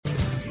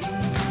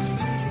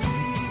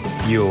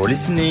You're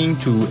listening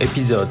to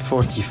episode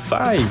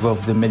 45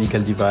 of the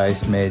Medical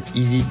Device Made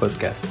Easy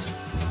podcast.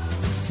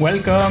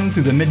 Welcome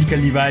to the Medical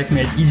Device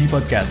Made Easy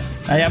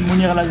podcast. I am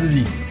Mounir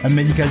Lazouzi, a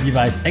medical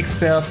device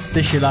expert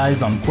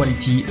specialized on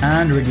quality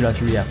and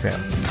regulatory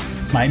affairs.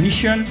 My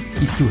mission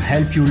is to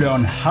help you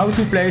learn how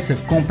to place a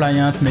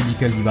compliant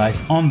medical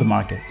device on the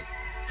market.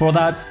 For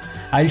that,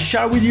 I'll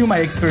share with you my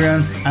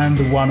experience and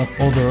the one of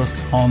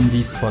others on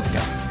this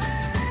podcast.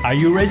 Are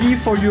you ready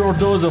for your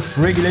dose of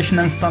regulation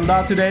and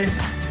standard today?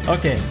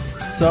 Okay,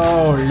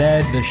 so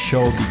let the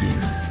show begin.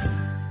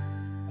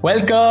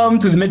 Welcome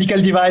to the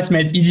Medical Device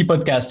Made Easy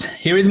podcast.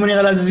 Here is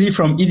Mounir Lazouzi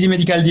from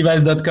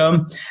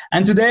easymedicaldevice.com.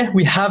 And today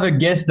we have a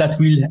guest that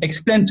will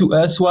explain to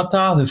us what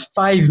are the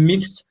 5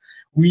 myths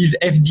with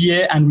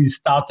FDA and with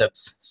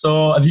startups.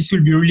 So this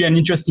will be really an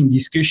interesting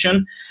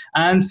discussion.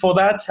 And for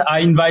that,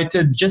 I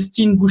invited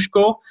Justin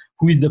Bushko,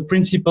 who is the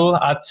principal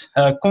at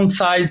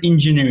Concise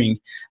Engineering,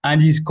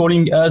 and he's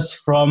calling us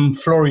from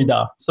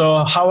Florida.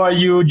 So how are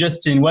you,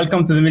 Justin?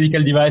 Welcome to the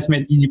Medical Device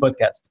Made Easy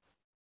podcast.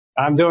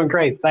 I'm doing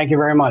great. Thank you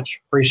very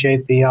much.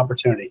 Appreciate the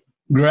opportunity.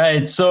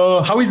 Great.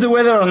 So how is the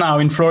weather now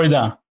in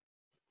Florida?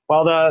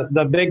 Well,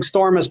 the big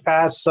storm has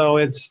passed, so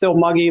it's still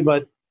muggy,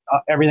 but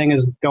everything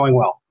is going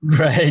well.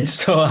 Great.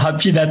 So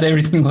happy that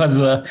everything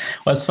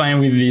was fine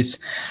with this.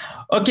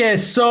 Okay,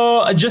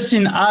 so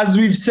Justin, as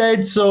we've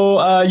said,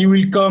 so you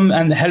will come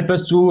and help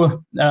us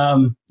to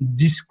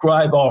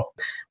describe or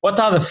what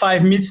are the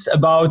 5 myths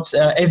about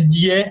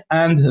FDA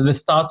and the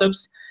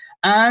startups.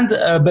 And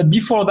but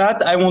before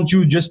that, I want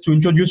you just to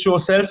introduce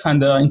yourself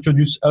and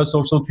introduce us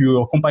also to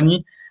your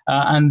company,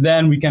 and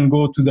then we can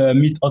go to the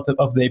meat of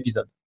the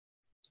episode.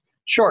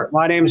 Sure.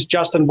 My name is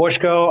Justin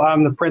Bushko.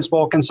 I'm the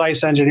principal of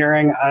Concise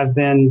Engineering. I've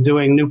been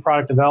doing new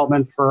product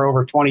development for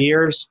over 20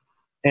 years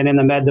and in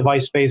the med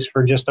device space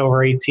for just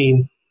over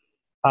 18.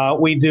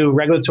 We do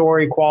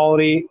regulatory,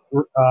 quality,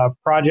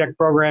 project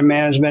program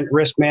management,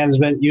 risk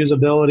management,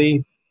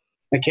 usability,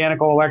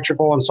 mechanical,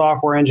 electrical, and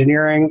software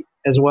engineering,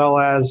 as well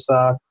as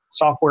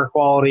software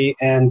quality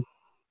and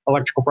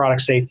electrical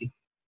product safety.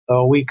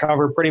 So we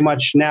cover pretty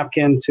much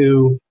napkin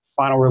to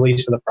final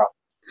release of the product.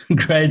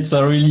 Great.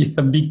 So really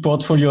a big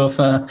portfolio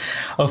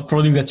of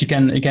products that you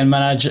can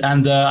manage.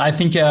 And I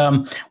think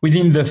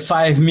within the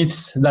 5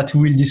 myths that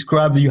we will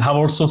describe, you have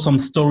also some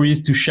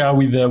stories to share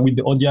with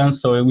the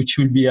audience. So which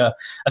will be I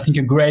think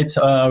a great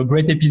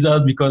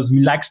episode because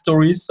we like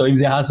stories. So if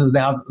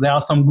there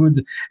are some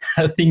good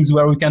things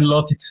where we can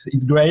learn,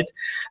 it's great.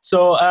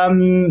 So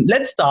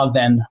let's start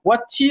then.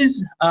 What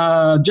is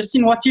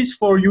Justin? What is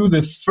for you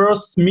the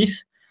first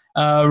myth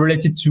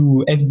related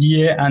to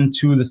FDA and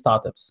to the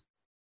startups?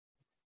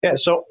 Yeah,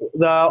 so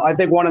I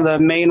think one of the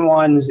main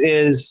ones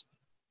is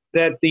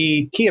that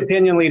the key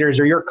opinion leaders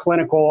or your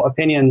clinical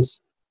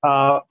opinions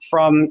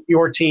from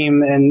your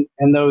team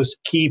and those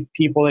key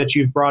people that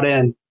you've brought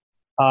in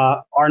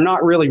are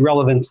not really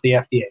relevant to the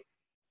FDA,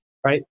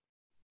 right?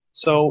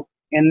 So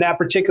in that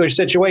particular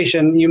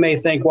situation, you may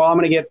think, well, I'm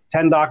going to get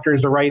 10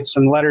 doctors to write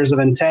some letters of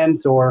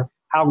intent or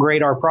how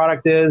great our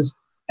product is,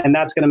 and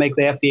that's going to make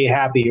the FDA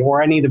happy.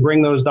 Or I need to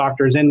bring those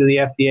doctors into the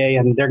FDA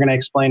and they're going to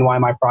explain why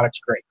my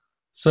product's great.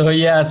 So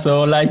yeah,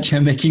 so like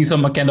making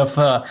some kind of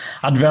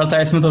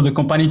advertisement of the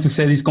company to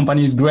say this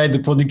company is great, the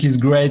product is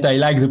great, I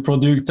like the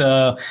product,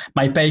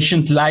 my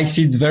patient likes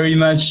it very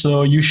much,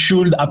 so you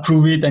should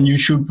approve it and you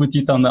should put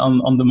it on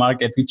the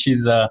market, which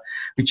is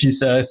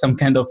some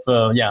kind of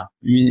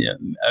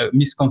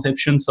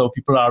misconception. So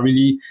people are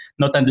really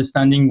not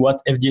understanding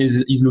what FDA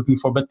is looking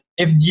for. But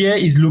FDA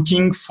is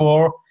looking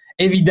for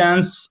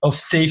evidence of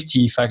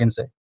safety, if I can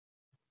say.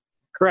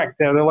 Correct.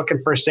 They're looking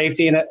for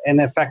safety and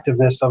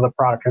effectiveness of the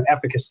product and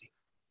efficacy.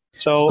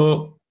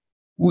 So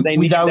they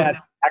need that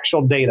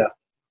actual data.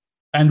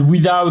 And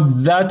without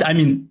that, I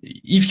mean,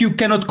 if you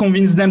cannot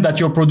convince them that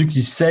your product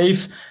is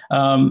safe,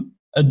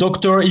 a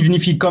doctor, even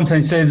if he comes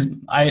and says,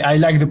 I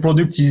like the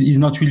product, is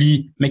not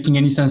really making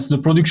any sense. The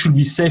product should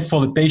be safe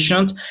for the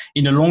patient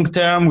in the long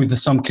term with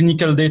some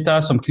clinical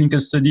data, some clinical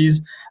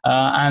studies.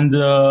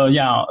 The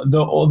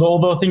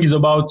other thing is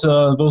about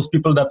those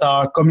people that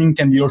are coming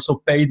can be also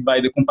paid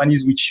by the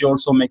companies, which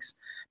also makes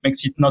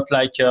it not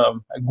like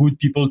good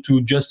people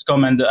to just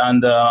come and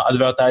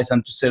advertise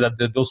and to say that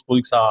those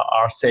products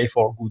are safe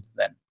or good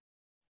then.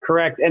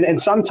 Correct.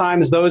 And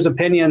sometimes those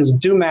opinions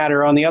do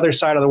matter on the other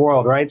side of the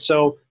world, right?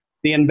 So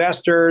the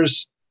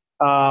investors,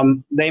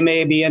 they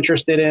may be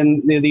interested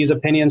in these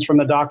opinions from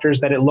the doctors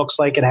that it looks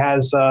like it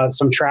has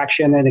some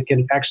traction and it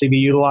can actually be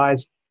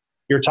utilized.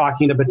 You're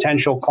talking to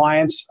potential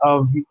clients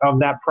of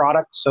that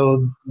product,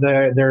 so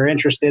they're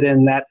interested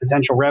in that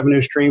potential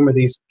revenue stream with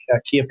these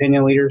key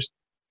opinion leaders.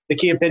 The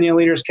key opinion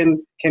leaders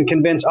can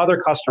convince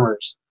other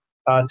customers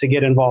to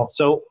get involved.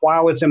 So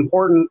while it's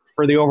important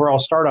for the overall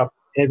startup,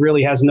 it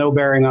really has no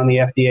bearing on the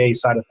FDA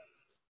side of things.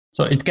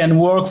 So it can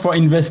work for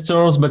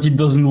investors, but it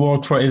doesn't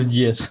work for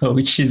FDA, so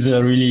which is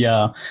really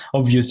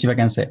obvious, if I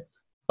can say.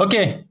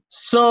 Okay,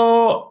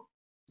 so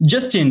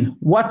Justin,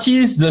 what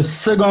is the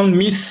second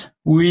myth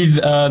with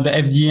the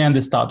FDA and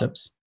the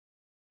startups?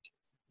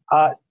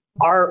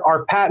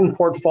 Our patent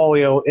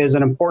portfolio is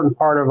an important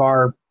part of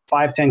our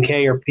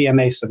 510K or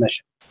PMA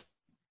submission.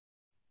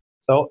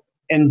 So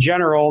in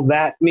general,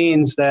 that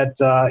means that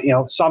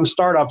some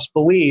startups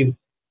believe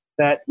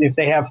that if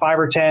they have 5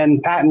 or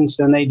 10 patents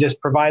and they just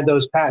provide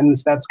those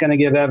patents, that's going to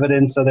give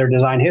evidence of their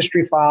design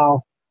history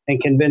file and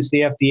convince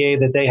the FDA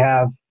that they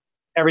have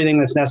everything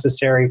that's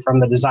necessary from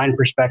the design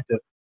perspective.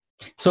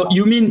 So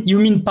you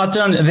mean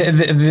pattern?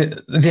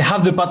 They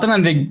have the pattern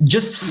and they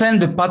just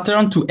send the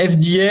pattern to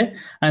FDA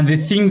and they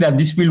think that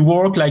this will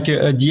work like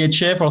a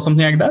DHF or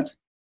something like that?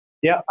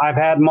 Yeah, I've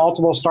had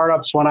multiple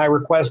startups when I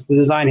request the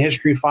design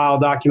history file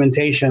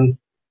documentation,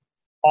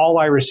 all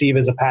I receive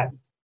is a patent.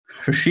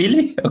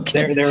 Really?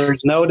 Okay.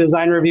 There's no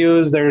design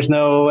reviews. There's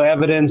no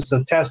evidence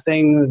of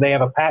testing. They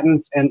have a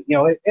patent, and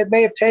it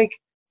may have taken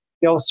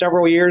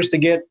several years to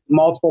get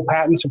multiple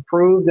patents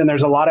approved, and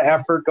there's a lot of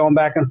effort going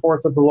back and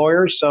forth with the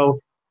lawyers.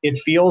 So it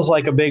feels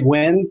like a big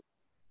win,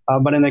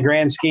 but in the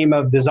grand scheme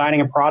of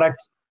designing a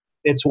product,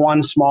 it's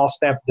one small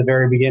step at the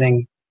very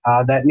beginning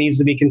that needs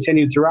to be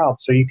continued throughout.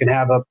 So you can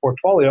have a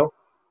portfolio.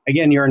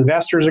 Again, your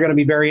investors are going to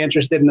be very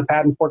interested in the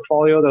patent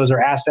portfolio. Those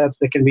are assets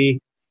that can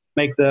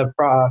make the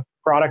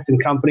product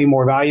and company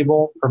more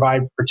valuable,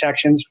 provide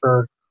protections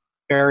for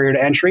barrier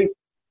to entry.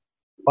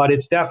 But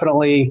it's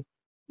definitely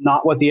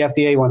not what the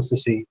FDA wants to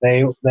see.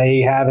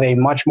 They have a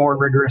much more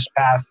rigorous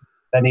path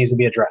that needs to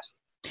be addressed.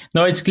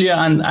 No, it's clear.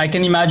 And I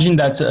can imagine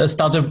that a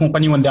startup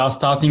company, when they are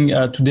starting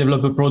to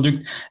develop a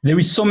product, there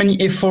is so many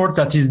effort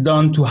that is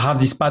done to have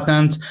this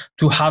patent,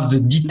 to have the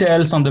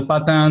details on the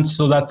patent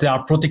so that they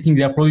are protecting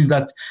their products,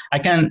 that I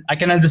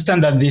can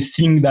understand that they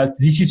think that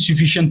this is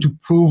sufficient to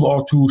prove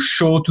or to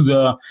show to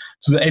the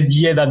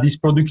FDA that this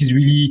product is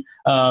really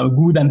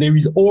good, and there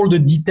is all the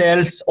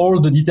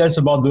details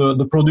about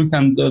the product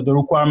and the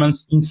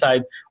requirements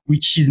inside,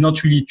 which is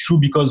not really true,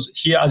 because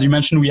here, as you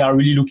mentioned, we are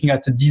really looking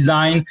at the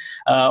design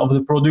of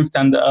the product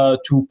and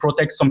to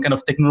protect some kind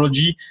of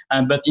technology.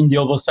 But in the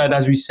other side,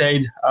 as we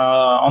said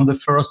on the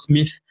first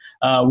myth,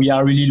 we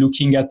are really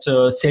looking at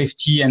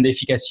safety and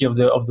efficacy of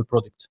the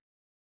product.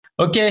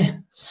 Okay,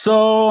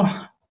 so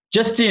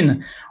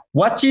Justin,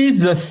 what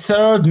is the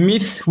third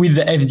myth with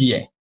the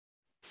FDA?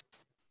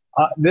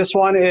 This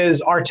one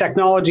is our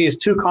technology is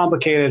too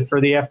complicated for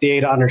the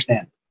FDA to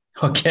understand.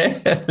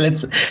 Okay,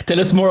 let's tell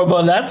us more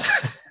about that.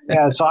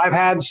 Yeah, so I've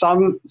had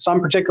some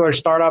particular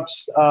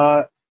startups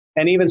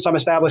and even some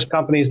established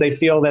companies, they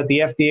feel that the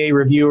FDA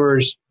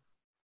reviewers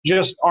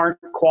just aren't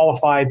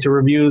qualified to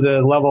review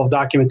the level of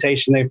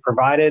documentation they've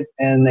provided,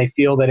 and they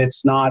feel that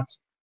it's not,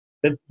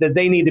 that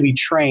they need to be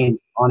trained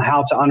on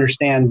how to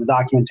understand the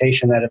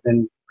documentation that have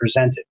been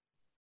presented.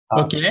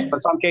 Okay. In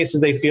some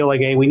cases, they feel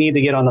like, hey, we need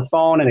to get on the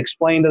phone and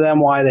explain to them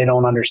why they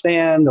don't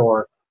understand,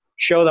 or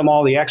show them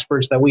all the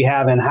experts that we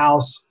have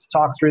in-house to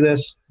talk through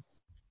this.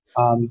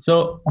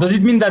 So does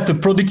it mean that the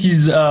product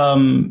is, the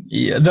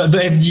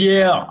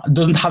FDA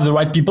doesn't have the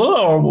right people,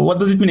 or what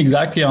does it mean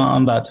exactly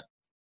on that?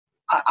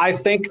 I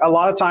think a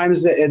lot of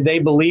times they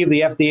believe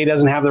the FDA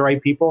doesn't have the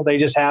right people. They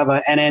just have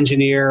an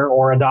engineer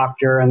or a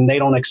doctor, and they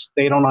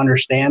don't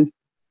understand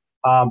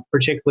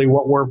particularly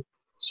what we're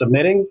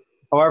submitting.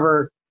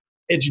 However,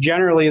 it's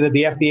generally that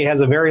the FDA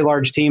has a very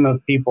large team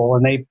of people,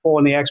 and they pull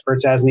in the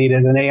experts as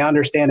needed, and they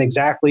understand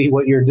exactly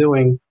what you're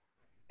doing,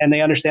 and they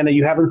understand that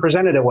you haven't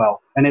presented it well,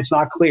 and it's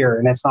not clear,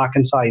 and it's not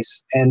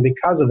concise. And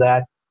because of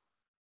that,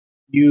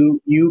 you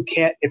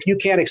can't, if you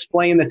can't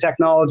explain the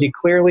technology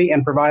clearly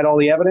and provide all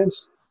the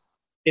evidence,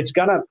 it's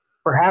going to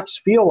perhaps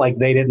feel like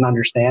they didn't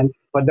understand,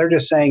 but they're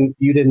just saying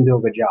you didn't do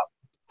a good job.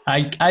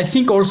 I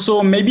think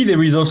also maybe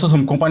there is also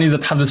some companies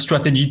that have the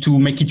strategy to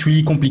make it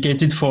really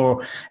complicated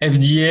for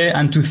FDA,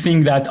 and to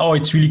think that, oh,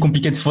 it's really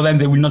complicated for them,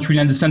 they will not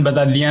really understand, but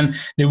at the end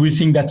they will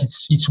think that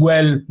it's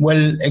well,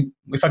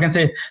 if I can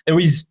say, there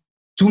is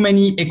too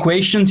many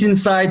equations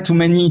inside, too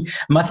many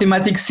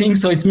mathematics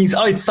things, so it means,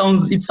 oh, it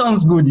sounds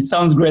good, it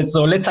sounds great,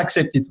 so let's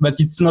accept it, but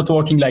it's not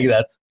working like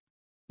that.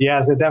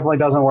 Yes, it definitely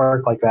doesn't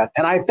work like that.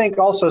 And I think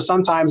also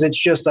sometimes it's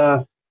just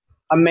a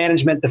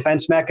management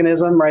defense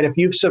mechanism, right? If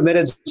you've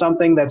submitted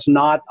something that's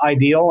not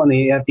ideal and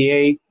the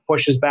FDA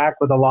pushes back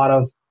with a lot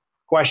of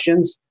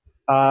questions,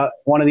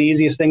 one of the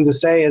easiest things to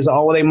say is,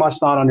 oh, well, they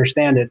must not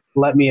understand it.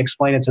 Let me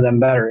explain it to them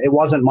better. It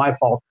wasn't my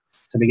fault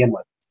to begin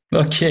with.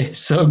 Okay,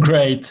 so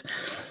great.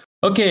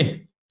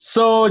 Okay,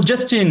 so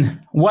Justin,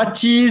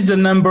 what is the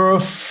number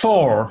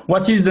 4?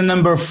 What is the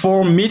number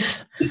 4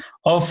 myth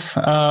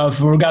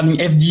regarding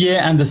FDA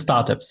and the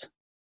startups?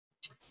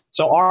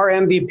 So our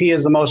MVP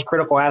is the most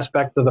critical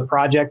aspect of the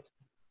project,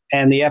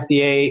 and the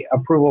FDA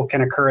approval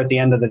can occur at the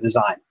end of the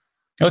design.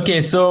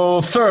 Okay,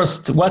 so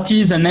first, what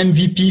is an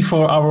MVP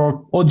for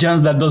our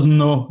audience that doesn't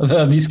know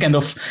this kind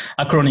of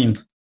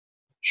acronyms?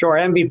 Sure,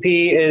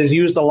 MVP is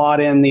used a lot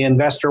in the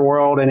investor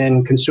world and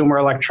in consumer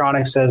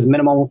electronics as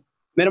minimum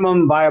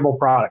viable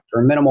product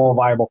or minimal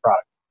viable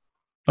product.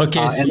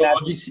 Okay, so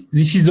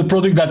this is the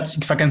product that,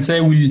 if I can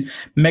say, will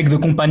make the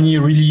company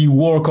really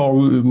work or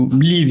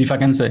live, if I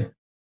can say.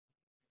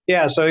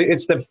 Yeah, so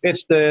it's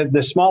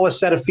the smallest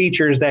set of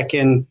features that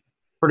can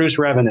produce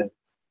revenue,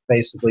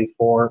 basically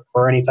for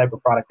any type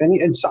of product.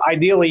 And so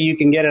ideally, you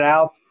can get it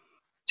out,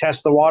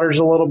 test the waters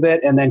a little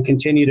bit, and then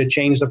continue to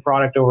change the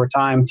product over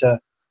time to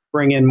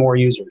bring in more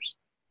users.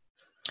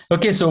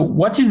 Okay, so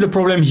what is the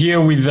problem here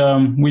with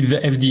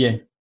the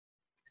FDA?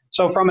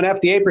 So from an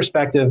FDA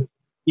perspective,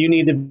 you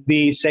need to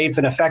be safe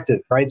and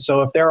effective, right?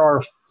 So if there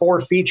are 4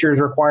 features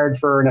required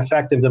for an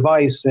effective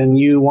device and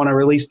you want to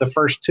release the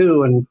first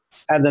 2 and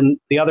add then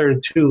the other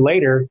 2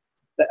 later,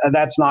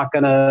 that's not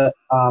going to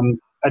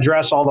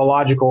address all the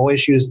logical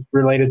issues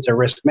related to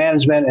risk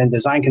management and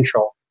design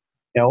control.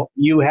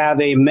 You have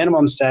a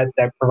minimum set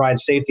that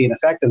provides safety and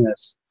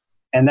effectiveness,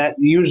 and that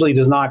usually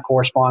does not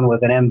correspond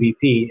with an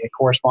MVP. It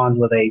corresponds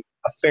with a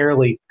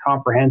fairly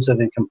comprehensive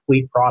and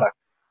complete product.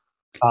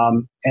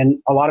 And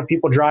a lot of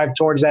people drive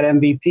towards that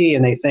MVP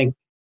and they think,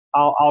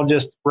 I'll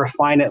just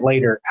refine it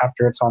later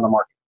after it's on the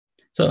market.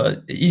 So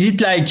is it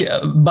like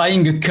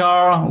buying a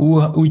car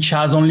which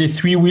has only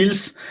 3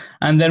 wheels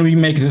and then we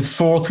make the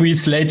 4th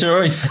wheels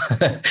later?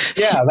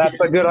 Yeah,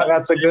 that's a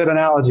good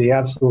analogy.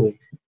 Absolutely.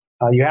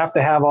 You have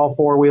to have all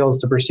 4 wheels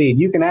to proceed.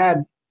 You can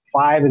add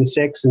 5 and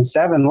 6 and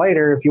 7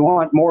 later if you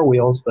want more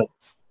wheels, but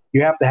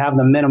you have to have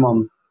the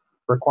minimum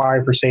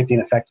required for safety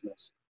and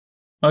effectiveness.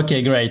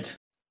 Okay, great.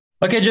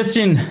 Okay,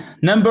 Justin,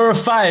 number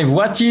 5.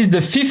 What is the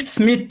 5th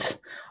myth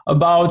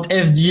about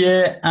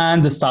FDA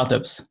and the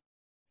startups?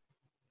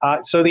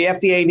 So the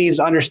FDA needs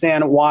to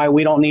understand why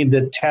we don't need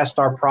to test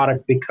our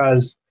product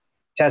because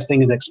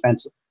testing is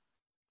expensive.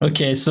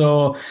 Okay,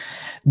 so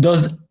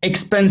does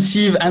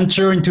expensive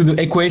enter into the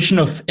equation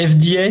of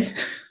FDA?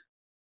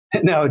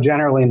 No,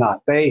 generally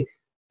not. The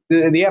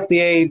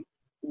FDA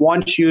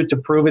wants you to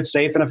prove it's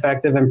safe and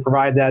effective and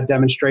provide that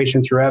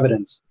demonstration through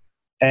evidence.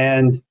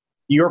 And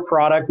your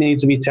product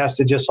needs to be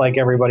tested just like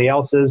everybody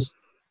else's.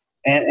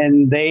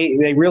 And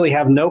they really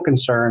have no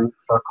concern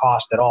for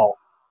cost at all.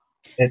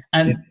 It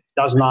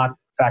does not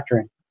factor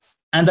in.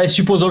 And I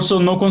suppose also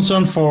no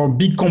concern for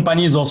big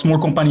companies or small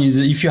companies.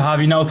 If you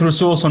have in-house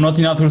resource or not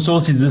in-house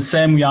resource, it's the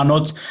same. We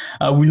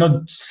will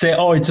not say,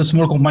 oh, it's a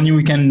small company,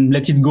 we can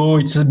let it go.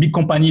 It's a big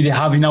company, they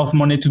have enough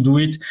money to do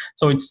it.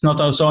 So it's not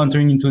also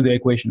entering into the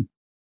equation.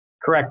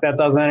 Correct. That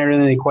doesn't enter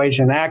in the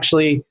equation.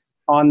 Actually,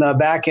 on the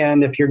back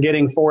end, if you're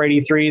getting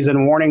 483s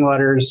and warning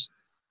letters,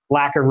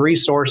 lack of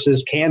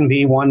resources can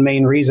be one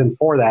main reason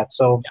for that.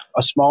 So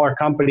a smaller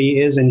company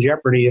is in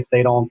jeopardy if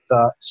they don't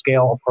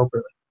scale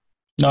appropriately.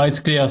 No, it's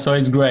clear. So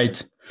it's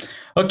great.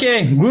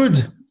 Okay,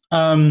 good.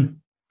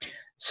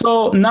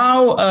 So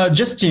now,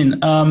 Justin,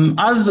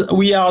 as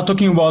we are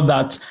talking about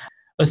that,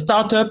 a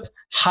startup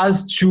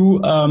has to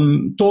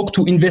talk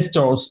to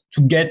investors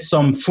to get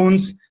some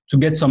funds, to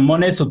get some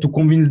money, so to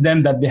convince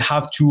them that they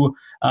have to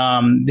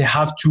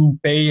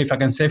pay, if I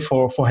can say,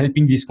 for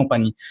helping this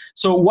company.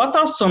 So what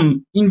are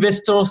some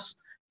investors?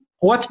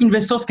 What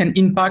investors can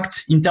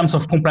impact in terms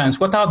of compliance?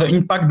 What are the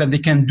impact that they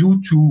can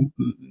do to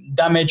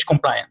damage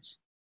compliance?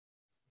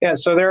 Yeah,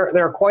 so there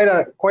are quite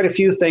a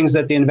few things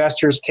that the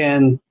investors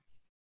can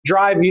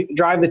drive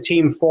the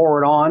team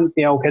forward on,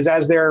 because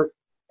as they're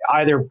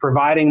either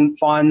providing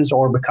funds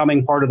or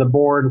becoming part of the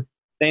board,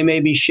 they may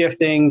be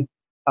shifting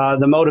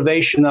the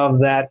motivation of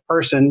that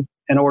person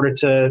in order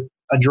to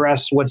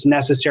address what's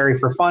necessary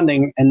for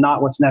funding and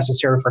not what's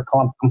necessary for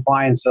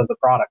compliance of the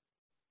product.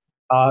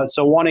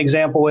 So one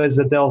example is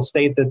that they'll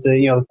state that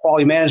the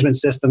quality management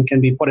system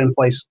can be put in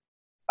place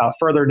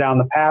further down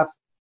the path,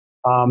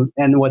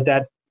 and what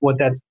that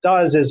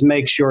does is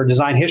makes your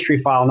design history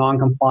file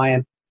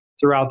non-compliant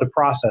throughout the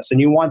process.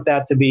 And you want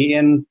that to be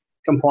in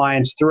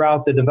compliance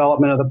throughout the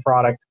development of the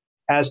product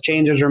as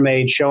changes are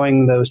made,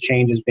 showing those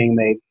changes being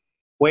made.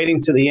 Waiting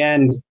to the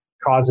end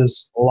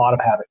causes a lot of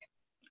havoc.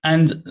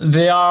 And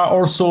there are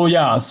also,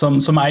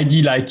 some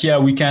idea like,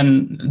 we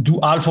can do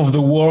half of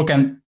the work.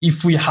 And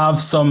if we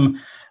have some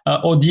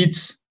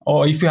audits,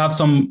 or if we have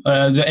some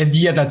the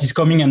FDA that is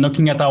coming and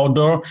knocking at our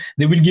door,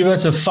 they will give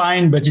us a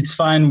fine, but it's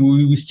fine.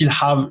 We still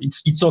have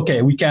it's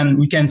okay. We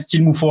can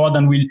still move forward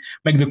and we'll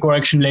make the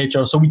correction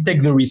later. So we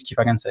take the risk, if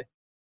I can say.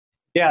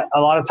 Yeah,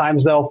 a lot of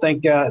times they'll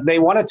think they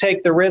want to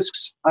take the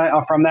risks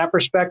from that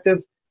perspective,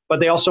 but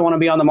they also want to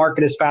be on the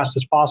market as fast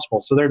as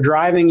possible. So they're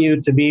driving you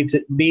to be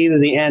to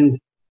the end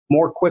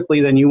more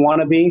quickly than you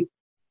want to be,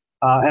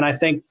 and I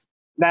think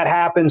that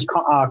happens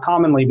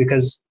commonly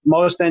because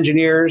most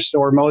engineers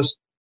or most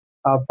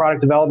product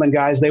development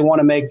guys, they want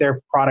to make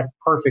their product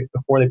perfect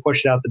before they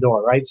push it out the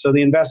door, right? So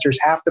the investors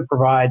have to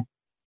provide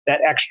that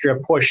extra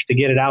push to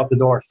get it out the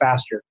door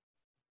faster.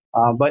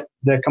 But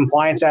the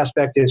compliance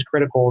aspect is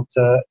critical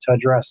to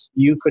address.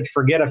 You could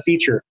forget a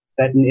feature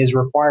that is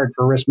required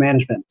for risk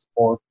management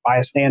or by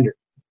a standard.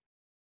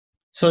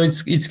 So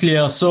it's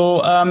clear.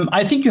 So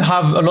I think you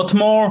have a lot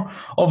more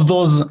of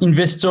those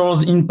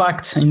investors'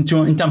 impact in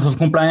terms of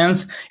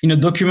compliance in a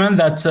document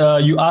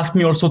that you asked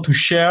me also to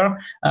share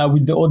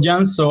with the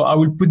audience. So I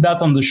will put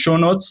that on the show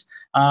notes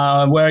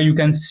where you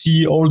can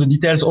see all the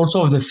details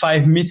also of the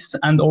 5 myths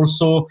and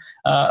also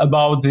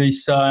about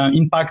this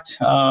impact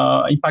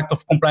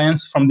of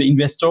compliance from the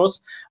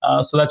investors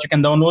so that you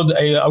can download.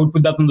 I will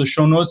put that on the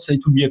show notes.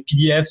 It will be a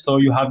PDF, so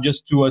you have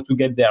just to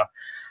get there.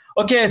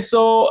 Okay,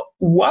 so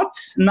what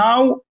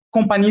now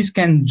companies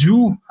can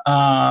do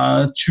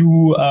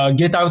to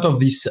get out of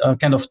this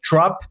kind of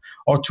trap,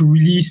 or to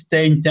really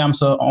stay in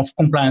terms of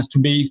compliance, to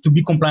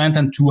be compliant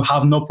and to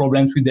have no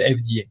problems with the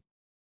FDA?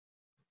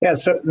 Yeah,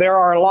 so there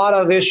are a lot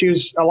of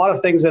issues, a lot of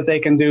things that they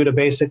can do to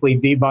basically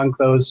debunk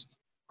those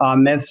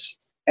myths.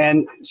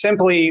 And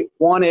simply,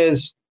 one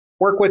is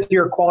work with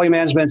your quality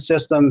management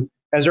system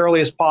as early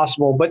as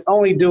possible, but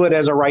only do it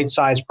as a right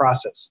size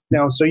process.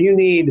 So you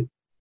need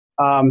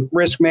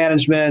risk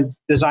management,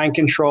 design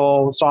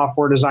control,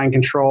 software design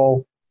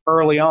control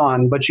early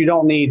on, but you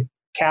don't need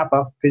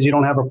CAPA because you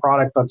don't have a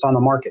product that's on the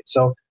market.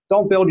 So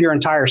don't build your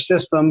entire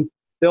system,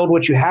 build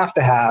what you have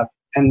to have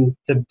and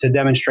to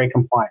demonstrate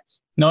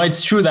compliance. No,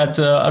 it's true that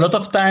a lot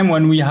of time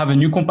when we have a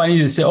new company,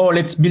 they say, oh,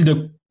 let's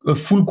build a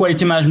full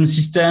quality management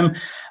system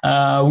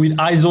with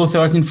ISO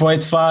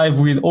 13485,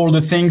 with all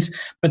the things.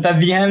 But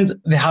at the end,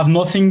 they have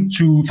nothing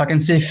to, if I can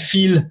say,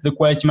 fill the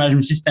quality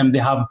management system. They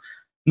have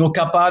no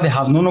CAPA, they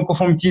have no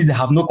non-conformities, they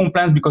have no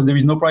compliance because there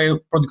is no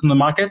product on the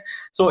market.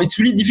 So it's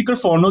really difficult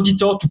for an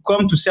auditor to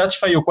come to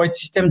certify your quality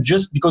system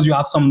just because you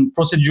have some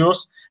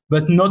procedures,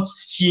 but not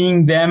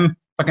seeing them,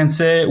 I can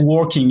say,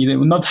 working,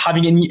 not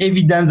having any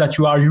evidence that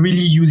you are really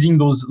using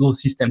those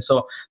systems.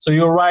 So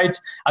you're right.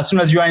 As soon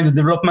as you are in the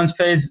development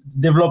phase,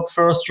 develop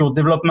first your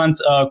development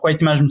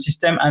quality management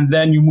system, and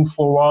then you move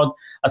forward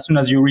as soon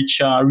as you reach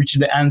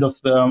the end of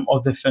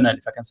the funnel,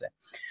 if I can say.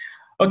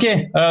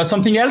 Okay,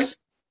 something else?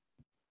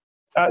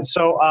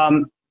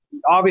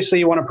 Obviously,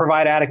 you want to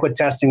provide adequate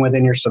testing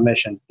within your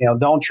submission.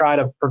 Don't try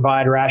to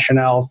provide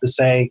rationales to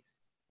say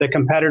the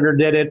competitor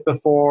did it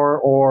before,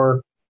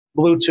 or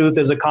Bluetooth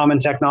is a common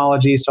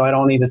technology, so I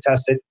don't need to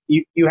test it.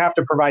 You have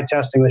to provide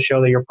testing to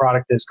show that your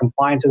product is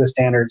compliant to the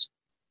standards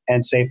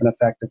and safe and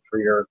effective for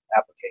your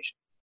application.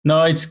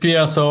 No, it's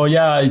clear. So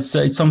yeah,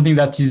 it's something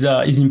that is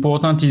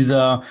important. Is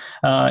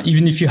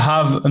even if you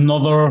have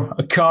another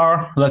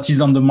car that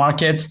is on the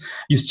market,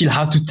 you still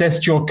have to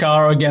test your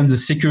car against the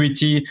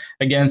security,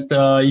 against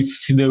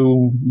if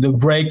the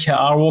brake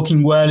are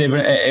working well,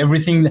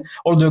 everything,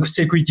 all the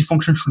security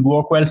functions should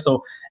work well.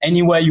 So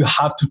anyway, you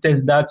have to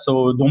test that.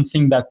 So don't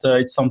think that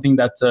it's something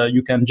that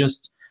you can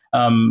just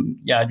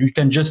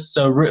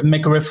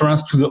make a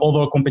reference to the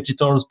other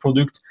competitor's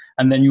product,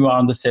 and then you are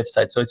on the safe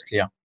side. So it's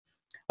clear.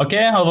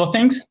 Okay, other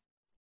things?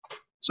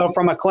 So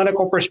from a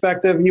clinical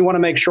perspective, you want to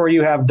make sure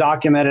you have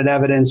documented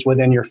evidence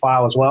within your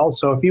file as well.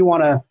 So if you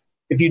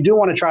do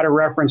want to try to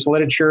reference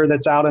literature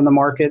that's out in the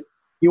market,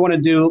 you want to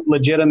do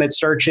legitimate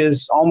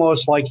searches,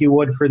 almost like you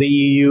would for the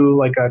EU,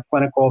 like a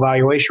clinical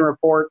evaluation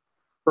report.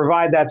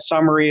 Provide that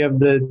summary of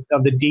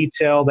the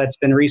detail that's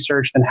been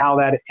researched and how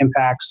that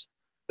impacts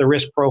the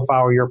risk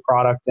profile of your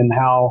product and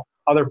how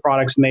other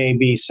products may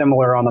be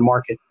similar on the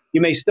market.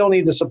 You may still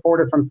need to support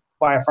it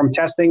from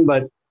testing,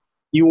 but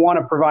you want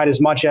to provide as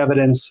much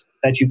evidence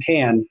that you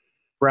can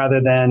rather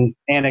than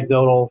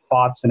anecdotal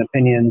thoughts and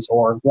opinions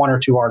or one or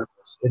two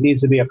articles. It needs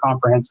to be a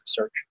comprehensive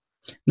search.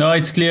 No,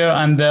 it's clear.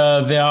 And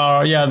there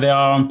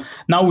are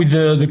now with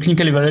the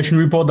clinical evaluation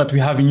report that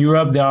we have in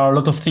Europe, there are a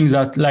lot of things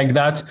like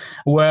that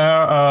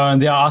where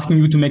they are asking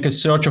you to make a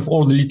search of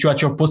all the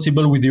literature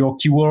possible with your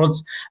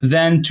keywords,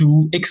 then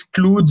to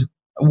exclude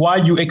why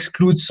you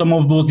exclude some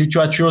of those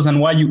literatures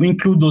and why you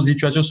include those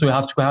literatures. So you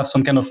have to have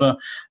some kind of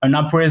an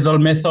appraisal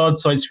method.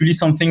 So it's really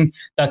something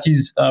that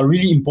is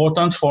really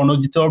important for an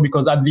auditor,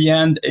 because at the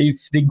end,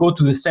 if they go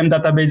to the same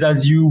database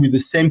as you with the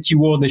same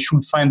keyword, they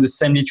should find the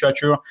same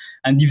literature.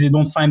 And if they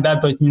don't find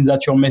that, it means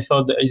that your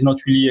method is not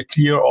really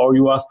clear, or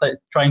you are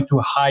trying to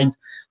hide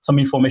some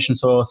information.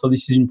 So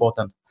this is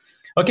important.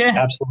 Okay.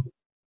 Absolutely.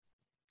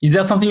 Is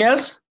there something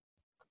else?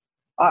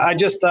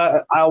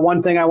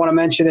 One thing I want to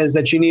mention is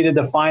that you need to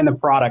define the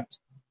product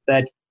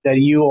that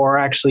you are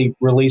actually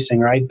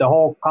releasing, right? The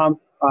whole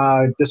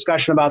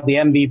discussion about the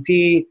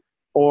MVP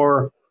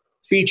or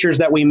features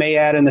that we may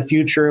add in the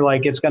future,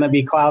 like it's going to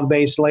be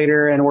cloud-based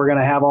later and we're going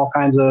to have all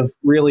kinds of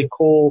really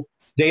cool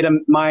data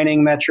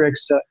mining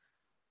metrics.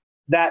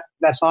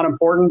 That's not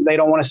important. They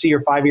don't want to see your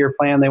 5-year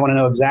plan. They want to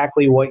know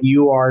exactly what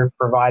you are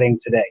providing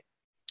today.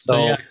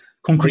 So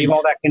leave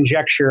all that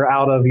conjecture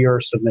out of your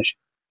submission.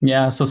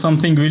 Yeah, so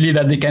something really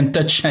that they can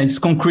touch, and it's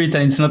concrete,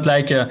 and it's not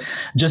like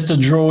just a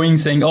drawing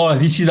saying, oh,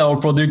 this is our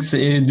products. Do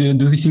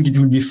you think it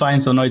will be fine?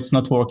 So no, it's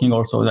not working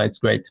also. That's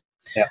great.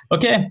 Yeah.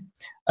 Okay.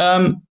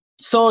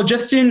 So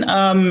Justin,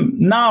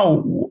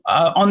 now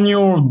on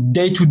your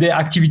day-to-day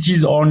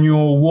activities, on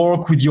your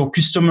work with your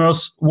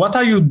customers, what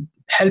are you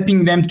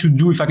helping them to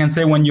do, if I can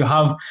say, when you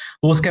have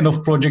those kind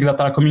of projects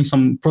that are coming,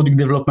 some product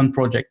development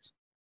projects?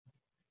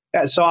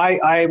 Yeah, so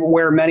I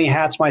wear many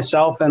hats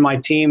myself, and my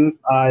team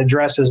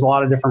addresses a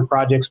lot of different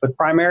projects, but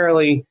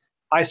primarily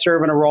I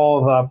serve in a role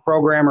of a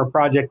program or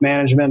project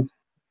management,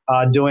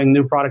 doing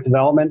new product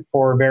development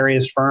for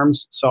various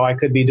firms. So I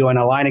could be doing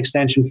a line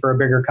extension for a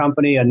bigger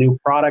company, a new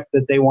product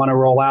that they want to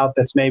roll out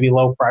that's maybe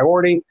low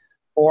priority,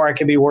 or I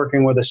could be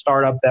working with a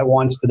startup that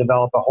wants to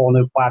develop a whole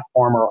new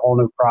platform or a whole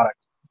new product.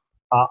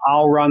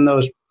 I'll run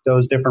those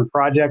different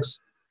projects.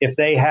 If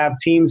they have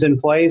teams in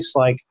place,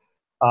 like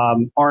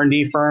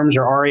R&D firms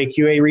or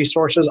RA/QA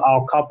resources,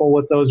 I'll couple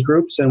with those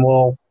groups and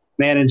we'll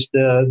manage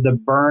the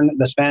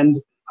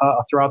spend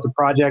throughout the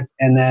project,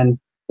 and then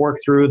work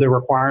through the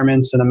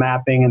requirements and the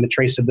mapping and the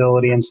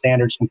traceability and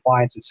standards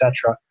compliance,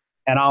 etc.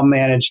 And I'll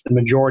manage the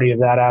majority of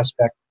that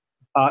aspect.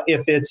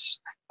 If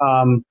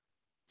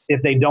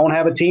they don't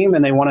have a team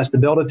and they want us to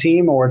build a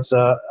team, or it's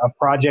a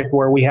project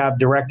where we have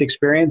direct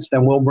experience,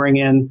 then we'll bring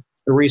in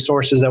the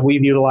resources that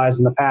we've utilized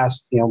in the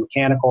past,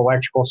 mechanical,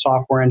 electrical,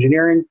 software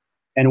engineering,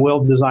 and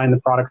we'll design the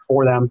product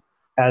for them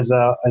as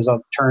a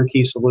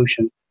turnkey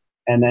solution,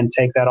 and then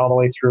take that all the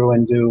way through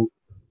and do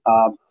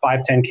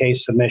 510K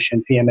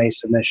submission, PMA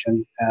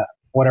submission,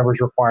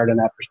 whatever's required in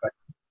that perspective.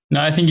 No,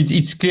 I think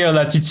it's clear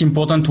that it's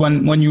important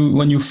when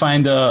you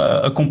find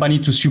a company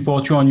to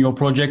support you on your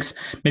projects,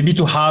 maybe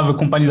to have a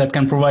company that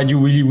can provide you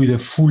really with a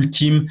full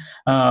team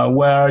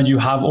where you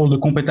have all the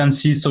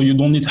competencies, so you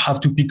don't need to have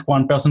to pick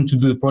one person to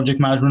do the project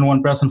management,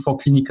 one person for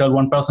clinical,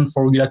 one person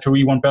for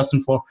regulatory, one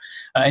person for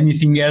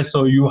anything else.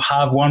 So you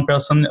have one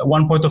person,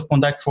 one point of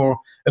contact for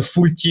a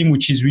full team,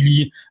 which is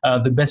really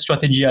the best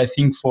strategy, I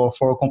think, for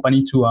a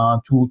company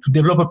to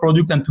develop a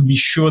product and to be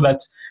sure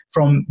that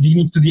from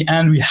beginning to the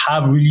end we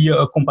have really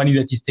a company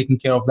that is taking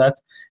care of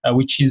that,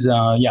 which is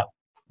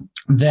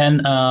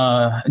then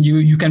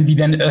you can be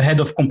then ahead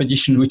of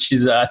competition, which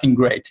is I think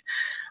great.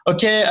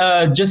 Okay,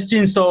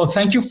 Justin, so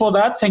thank you for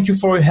that. Thank you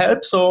for your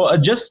help. So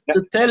just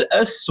tell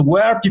us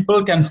where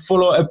people can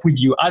follow up with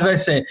you. As I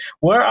say,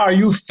 where are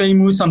you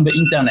famous on the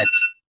internet?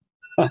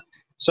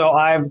 So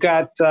I've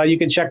got, you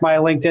can check my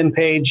LinkedIn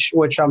page,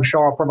 which I'm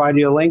sure I'll provide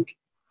you a link.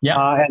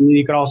 Yeah. And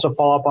you can also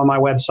follow up on my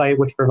website,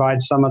 which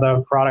provides some of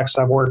the products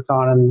I've worked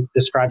on and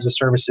describes the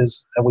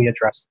services that we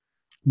address.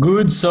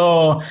 Good.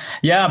 So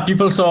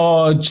people,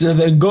 so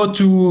go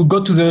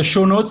to the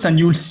show notes and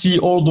you'll see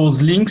all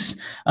those links.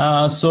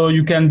 So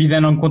you can be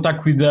then on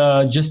contact with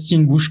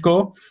Justin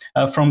Bushko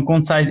from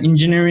Concise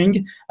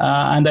Engineering.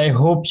 And I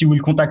hope you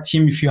will contact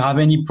him if you have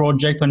any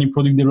project, any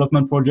product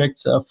development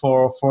projects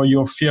for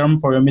your firm,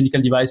 for your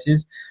medical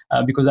devices,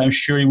 because I'm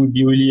sure it would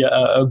be really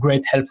a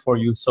great help for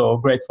you. So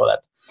great for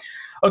that.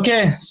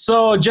 Okay,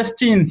 so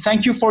Justin,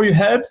 thank you for your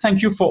help.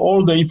 Thank you for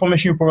all the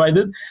information you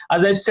provided.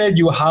 As I've said,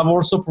 you have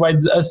also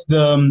provided us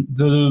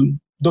the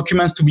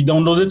documents to be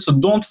downloaded. So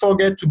don't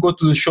forget to go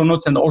to the show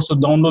notes and also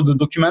download the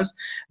documents.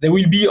 There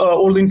will be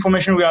all the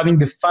information regarding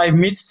the 5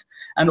 myths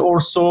and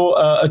also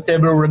a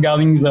table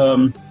regarding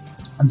the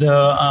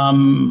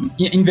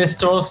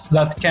investors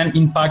that can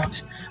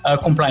impact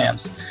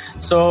compliance.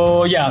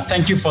 So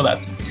thank you for that.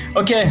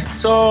 Okay,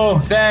 so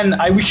then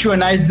I wish you a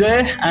nice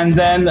day, and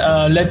then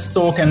let's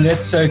talk and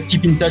let's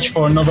keep in touch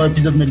for another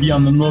episode, maybe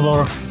on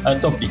another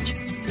topic.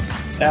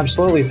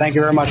 Absolutely. Thank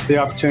you very much for the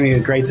opportunity.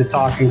 Great to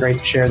talk and great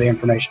to share the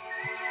information.